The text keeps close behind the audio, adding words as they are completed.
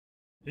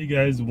Hey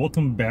guys,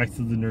 welcome back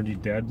to the Nerdy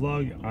Dad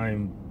Vlog.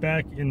 I'm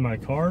back in my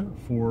car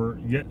for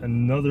yet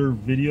another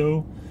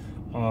video.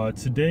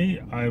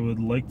 Today I would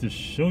like to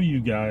show you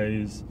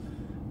guys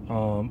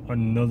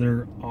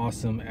another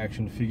awesome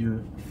action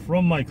figure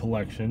from my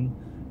collection,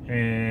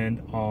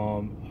 and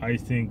I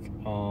think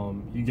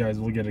you guys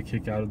will get a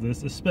kick out of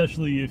this,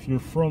 especially if you're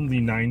from the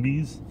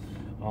 90s.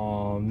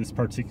 This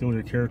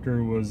particular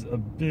character was a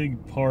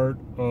big part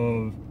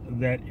of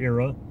that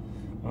era.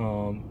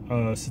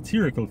 A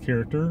satirical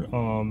character,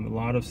 a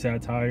lot of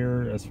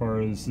satire as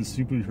far as the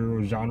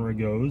superhero genre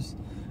goes.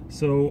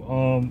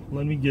 So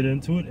let me get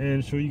into it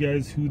and show you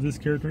guys who this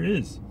character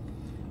is.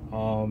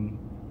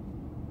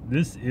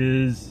 This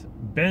is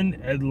Ben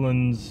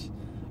Edlund's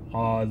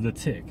The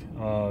Tick,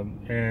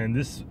 and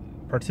this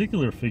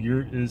particular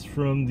figure is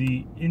from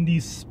the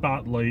Indie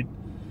Spotlight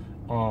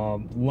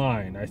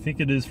line. I think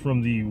it is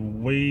from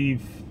the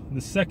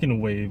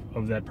second wave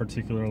of that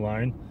particular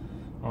line.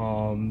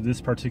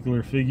 This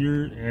particular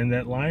figure, and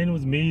that line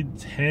was made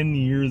 10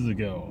 years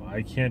ago.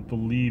 I can't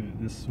believe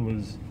this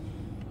was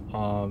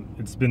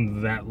it's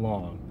been that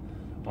long.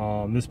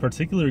 This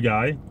particular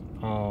guy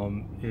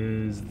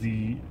is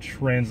the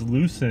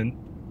translucent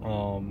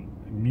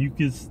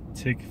Mucus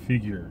Tick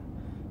figure.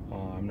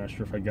 I'm not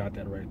sure if I got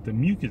that right. The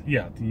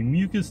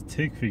Mucus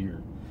Tick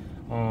figure.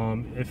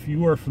 If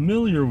you are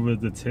familiar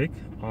with the Tick,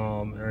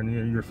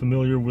 and you're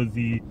familiar with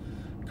the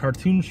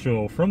cartoon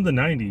show from the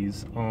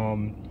 90s,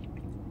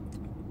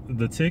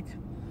 the Tick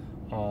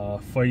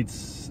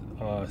fights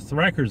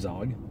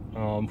Thrakkerzog,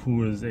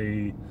 who is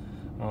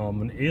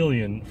an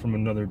alien from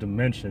another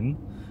dimension.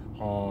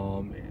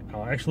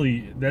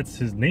 Actually, that's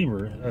his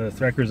neighbor.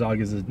 Thrakkerzog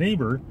is his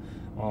neighbor.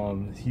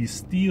 He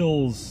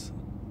steals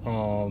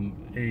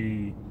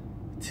a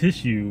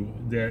tissue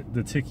that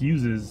the Tick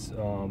uses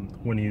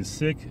when he is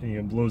sick, and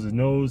he blows his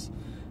nose.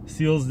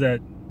 Steals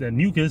that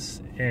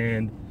mucus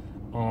and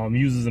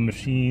uses a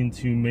machine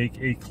to make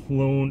a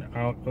clone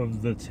out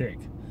of the Tick.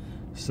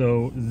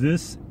 So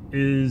this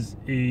is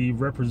a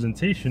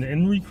representation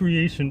and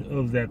recreation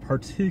of that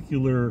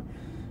particular,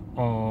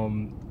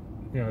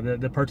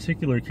 that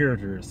particular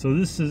character. So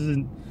this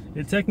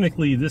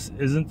technically this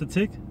isn't the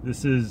Tick.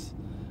 This is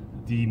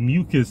the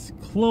Mucus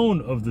clone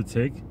of the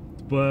Tick,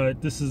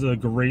 but this is a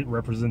great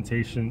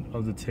representation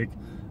of the Tick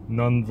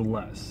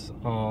nonetheless.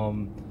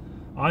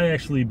 I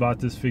actually bought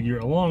this figure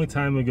a long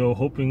time ago,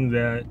 hoping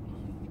that,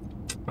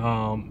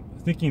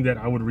 thinking that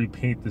I would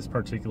repaint this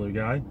particular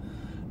guy.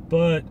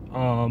 But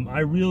I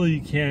really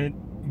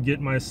can't get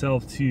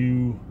myself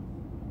to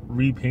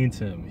repaint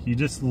him. He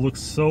just looks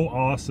so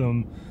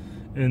awesome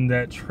in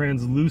that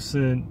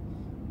translucent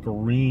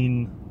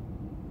green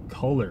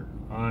color.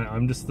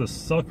 I'm just a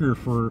sucker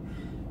for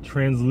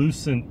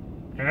translucent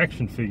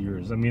action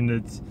figures. I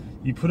mean,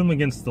 you put him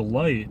against the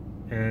light,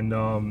 and I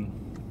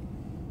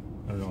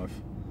don't know if,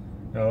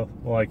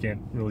 well, I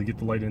can't really get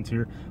the light into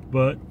here,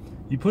 but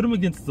you put him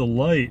against the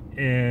light,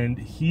 and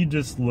he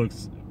just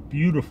looks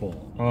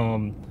beautiful.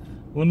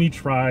 Let me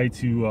try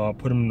to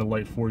put him in the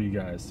light for you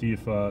guys. See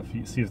if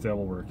that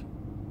will work.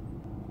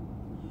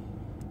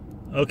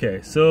 Okay,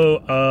 so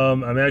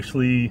I'm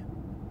actually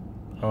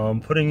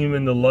putting him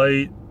in the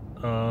light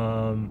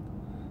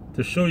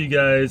to show you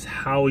guys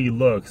how he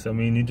looks. I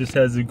mean, he just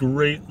has a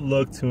great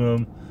look to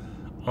him,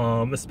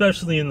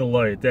 especially in the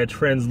light. That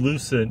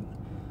translucent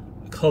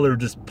color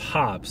just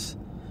pops.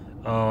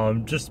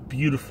 Just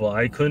beautiful.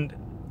 I couldn't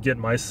get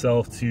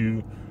myself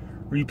to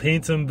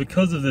repaint him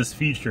because of this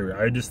feature.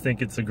 I just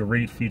think it's a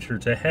great feature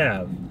to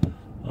have.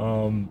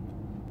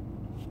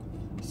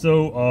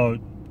 So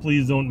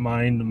please don't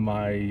mind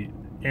my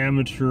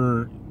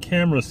amateur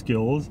camera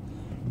skills,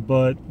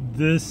 but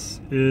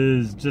this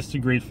is just a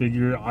great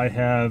figure. I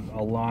have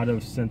a lot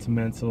of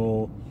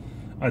sentimental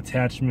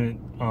attachment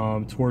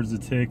towards the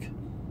Tick,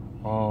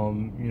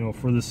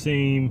 for the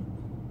same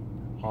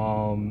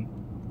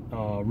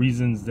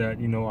reasons that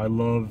I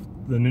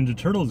loved the Ninja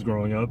Turtles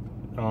growing up.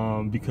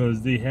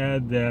 Because they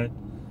had that,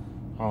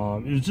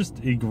 it was just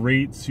a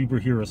great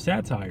superhero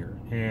satire,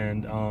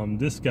 and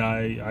this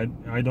guy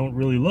I don't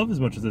really love as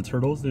much as the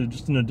Turtles. They're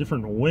just in a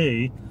different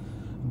way,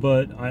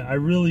 but I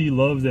really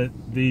love that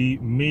they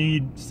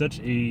made such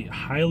a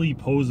highly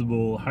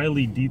posable,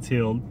 highly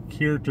detailed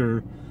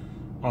character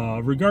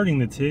regarding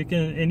the Tick,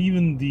 and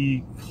even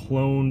the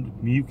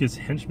cloned Mucus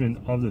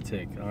Henchman of the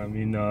Tick. I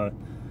mean,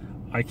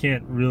 I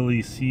can't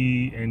really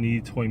see any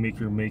toy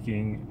maker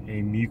making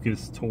a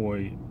Mucus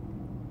toy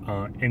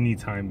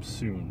anytime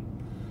soon,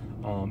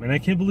 and I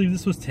can't believe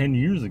this was 10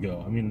 years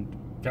ago. I mean,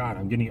 God,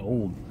 I'm getting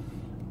old.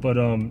 But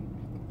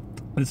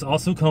this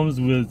also comes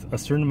with a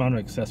certain amount of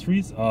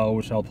accessories,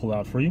 which I'll pull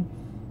out for you.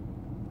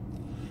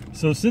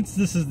 So since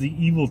this is the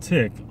evil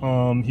Tick,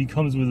 he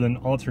comes with an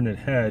alternate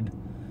head,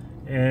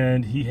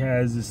 and he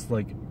has this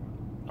like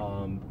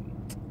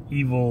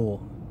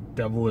evil,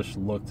 devilish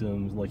look to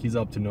him, like he's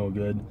up to no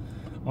good.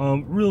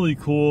 Really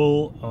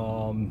cool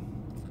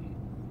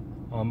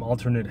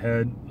alternate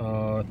head.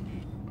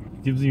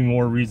 Gives me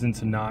more reason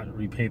to not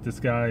repaint this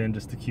guy and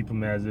just to keep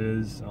him as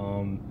is.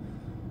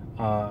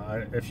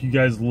 If you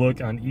guys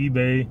look on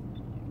eBay,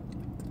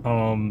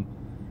 The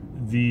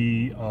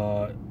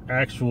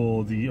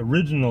the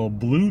original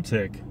blue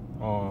tick,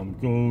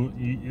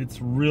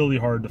 it's really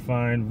hard to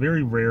find,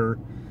 very rare.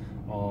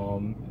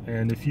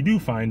 And if you do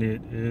find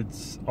it,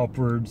 it's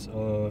upwards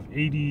of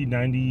 $80,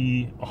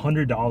 $90,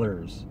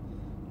 $100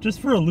 just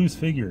for a loose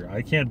figure.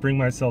 I can't bring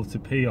myself to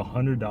pay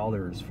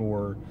 $100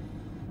 for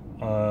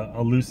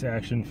a loose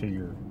action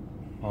figure,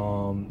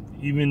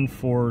 even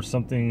for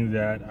something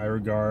that I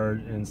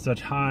regard in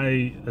such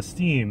high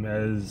esteem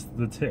as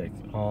the Tick.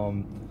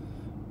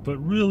 But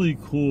really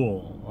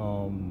cool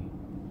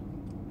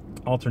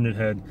alternate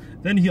head.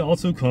 Then he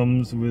also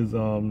comes with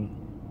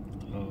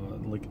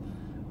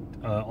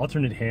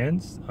alternate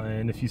hands,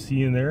 and if you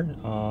see in there,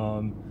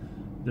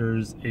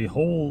 there's a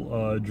whole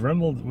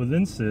Dremel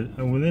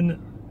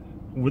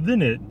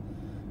within it,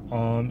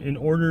 in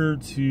order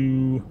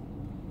to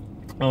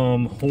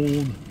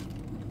hold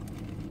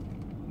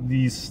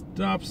the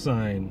stop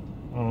sign,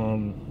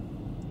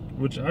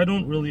 which I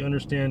don't really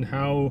understand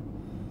how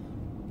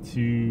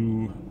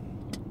to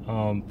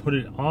put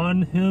it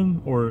on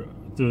him, or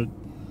to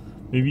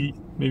maybe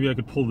I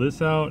could pull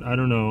this out. I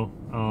don't know,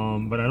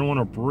 but I don't want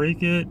to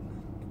break it.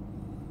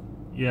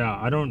 Yeah,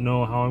 I don't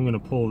know how I'm going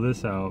to pull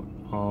this out.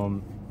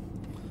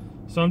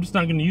 So I'm just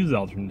not going to use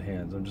alternate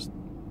hands.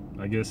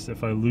 I guess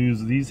if I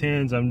lose these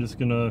hands, I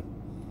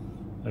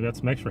got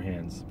some extra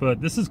hands. But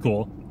this is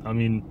cool. I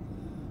mean,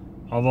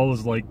 I've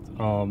always liked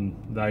the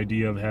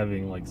idea of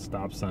having like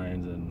stop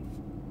signs and,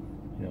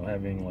 you know,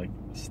 having like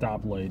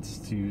stop lights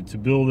to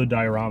build a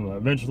diorama.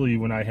 Eventually,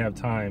 when I have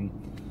time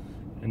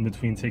in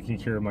between taking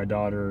care of my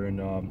daughter and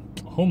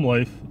home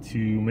life, to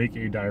make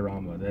a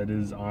diorama. That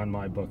is on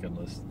my bucket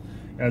list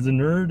as a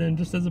nerd, and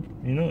just as a,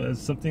 you know, as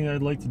something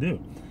I'd like to do.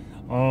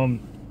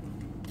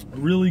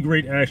 Really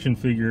great action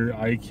figure.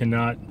 I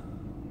cannot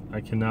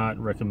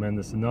recommend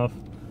this enough.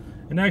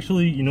 And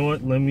actually, you know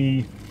what, let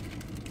me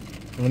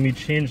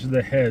change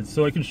the head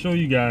so I can show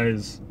you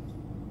guys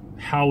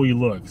how he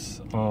looks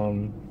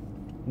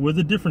with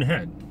a different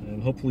head.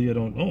 And hopefully I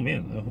don't, oh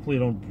man, hopefully I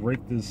don't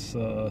break this.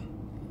 I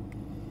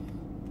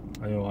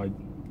know I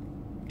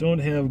don't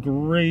have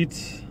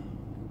great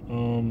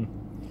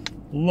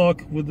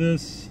luck with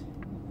this,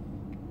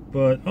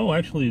 but oh,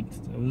 actually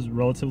it was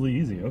relatively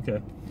easy.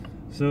 Okay,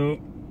 so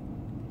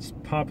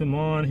just pop him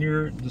on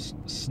here, just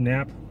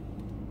snap,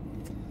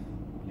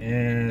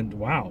 and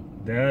wow,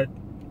 that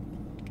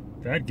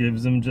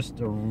gives him just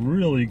a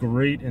really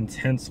great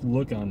intense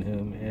look on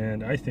him,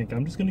 and I think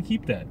I'm just going to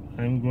keep that.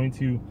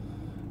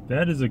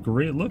 That is a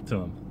great look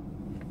to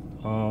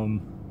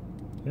him.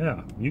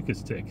 Yeah,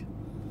 Mucus Tick.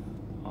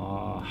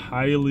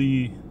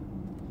 Highly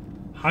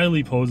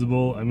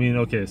posable. I mean,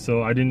 okay,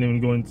 so I didn't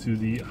even go into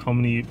the how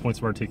many points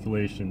of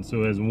articulation.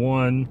 So it has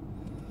one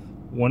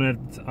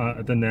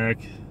at the neck,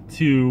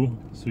 2,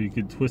 so you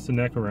could twist the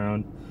neck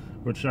around,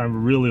 which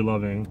I'm really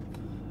loving.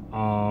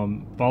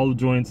 Ball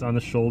joints on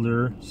the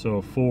shoulder,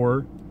 so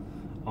 4.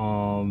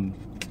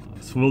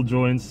 Swivel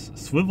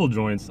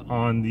joints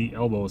on the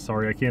elbow.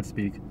 Sorry, I can't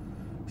speak.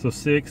 So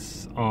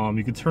 6.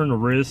 You could turn the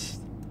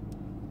wrist,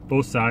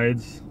 both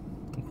sides,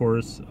 of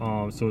course,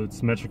 so it's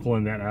symmetrical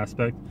in that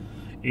aspect.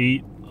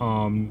 8.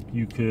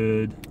 You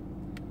could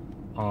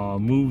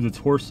move the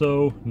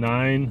torso.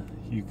 9.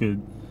 You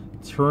could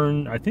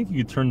turn, I think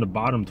you could turn the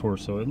bottom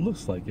torso. It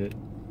looks like it.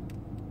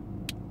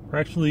 Or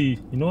actually,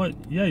 you know what?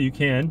 Yeah, you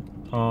can.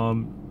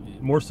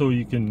 More so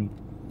you can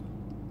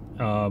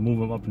move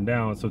them up and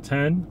down. So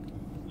 10.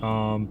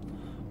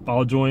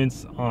 Ball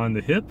joints on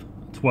the hip.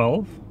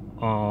 12.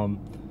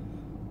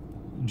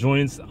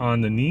 Joints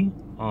on the knee.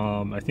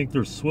 I think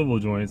there's swivel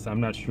joints. I'm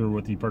not sure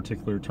what the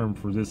particular term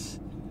for this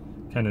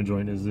kind of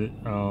joint is.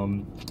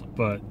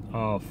 But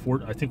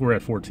I think we're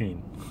at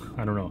 14.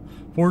 I don't know.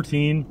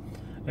 14,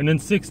 and then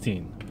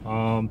 16.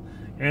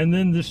 And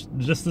then just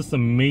this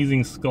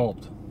amazing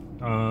sculpt.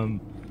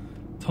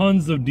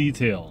 Tons of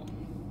detail,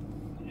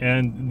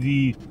 and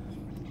the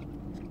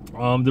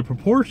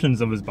proportions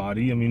of his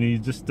body. I mean,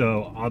 he's just a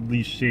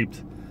oddly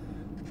shaped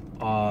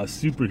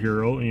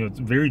superhero. You know, it's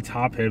very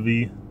top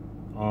heavy.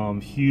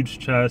 Huge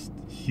chest,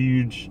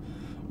 huge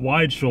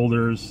wide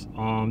shoulders.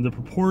 The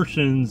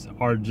proportions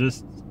are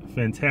just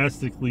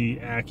fantastically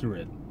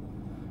accurate.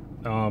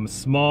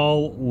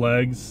 Small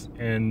legs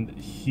and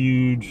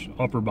huge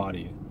upper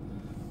body.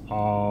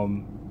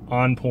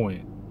 On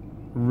point.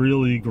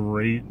 Really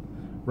great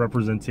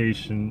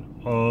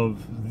representation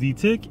of the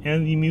Tick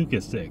and the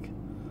Mucus Tick.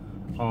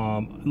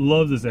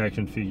 Love this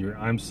action figure.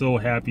 I'm so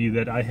happy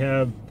that I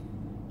have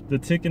the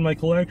Tick in my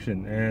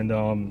collection, and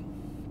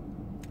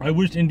I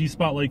wish Indie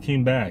Spotlight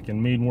came back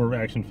and made more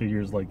action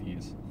figures like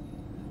these.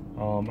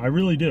 I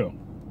really do.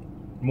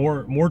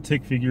 More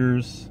Tick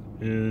figures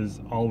is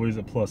always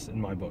a plus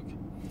in my book.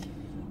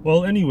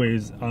 Well,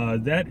 anyways,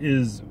 that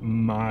is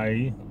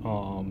my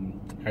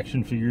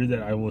action figure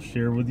that I will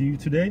share with you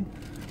today.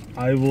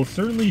 I will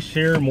certainly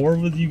share more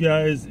with you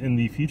guys in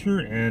the future,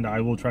 and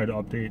I will try to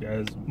update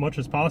as much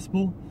as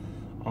possible.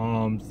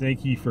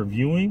 Thank you for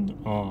viewing,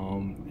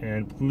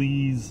 and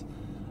please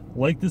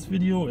like this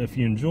video. If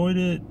you enjoyed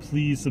it,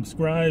 please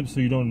subscribe so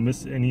you don't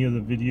miss any of the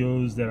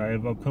videos that I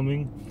have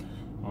upcoming.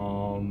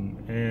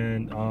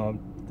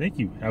 Thank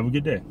you. Have a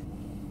good day.